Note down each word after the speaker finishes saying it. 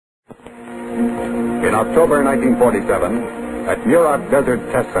In October 1947, at Muroc Desert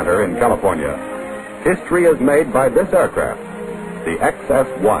Test Center in California, history is made by this aircraft, the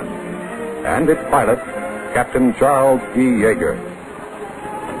XS-1, and its pilot, Captain Charles E. Yeager.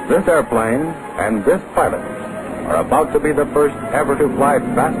 This airplane and this pilot are about to be the first ever to fly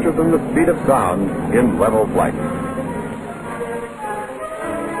faster than the speed of sound in level flight.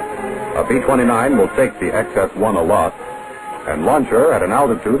 A B-29 will take the XS-1 aloft and launch her at an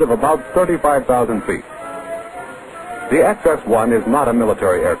altitude of about 35,000 feet. The XS-1 is not a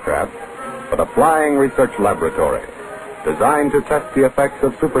military aircraft, but a flying research laboratory designed to test the effects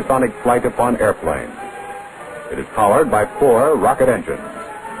of supersonic flight upon airplanes. It is powered by 4 rocket engines.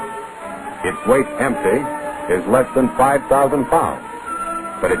 Its weight empty is less than 5,000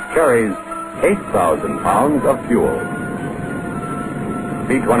 pounds, but it carries 8,000 pounds of fuel.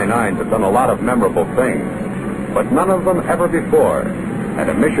 B-29s have done a lot of memorable things, but none of them ever before had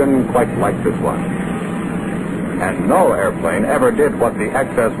a mission quite like this one. And no airplane ever did what the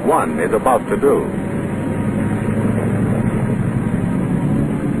XS-1 is about to do.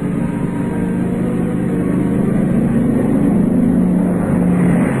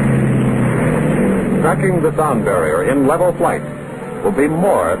 Cracking the sound barrier in level flight will be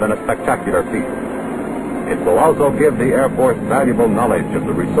more than a spectacular feat. It will also give the Air Force valuable knowledge of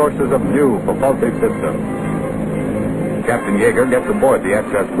the resources of new propulsive systems. Captain Yeager gets aboard the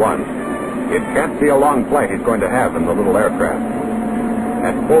XS-1. It can't be a long flight he's going to have in the little aircraft.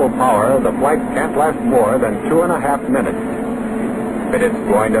 At full power, the flight can't last more than 2.5 minutes. But it's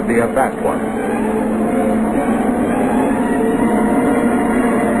going to be a fast one.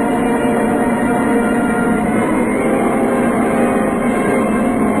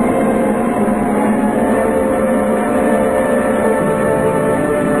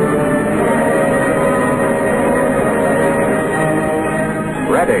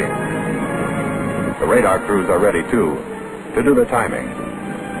 The radar crews are ready, too, to do the timing,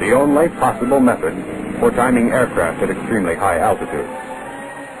 the only possible method for timing aircraft at extremely high altitudes.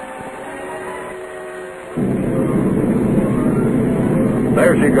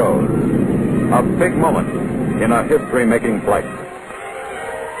 There she goes, a big moment in a history-making flight.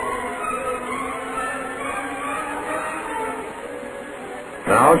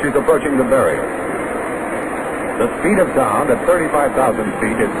 Now she's approaching the barrier. The speed of sound at 35,000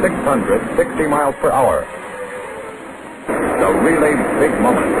 feet is 660 miles per hour. It's a really big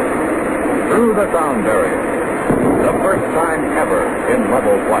moment. Through the sound barrier, the first time ever in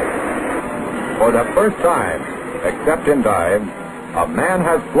level flight. For the first time, except in dive, a man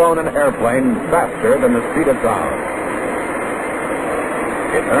has flown an airplane faster than the speed of sound.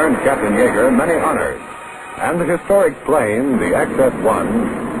 It earned Captain Yeager many honors, and the historic plane, the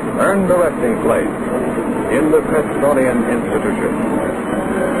XS-1, earned the resting place in the Smithsonian Institution.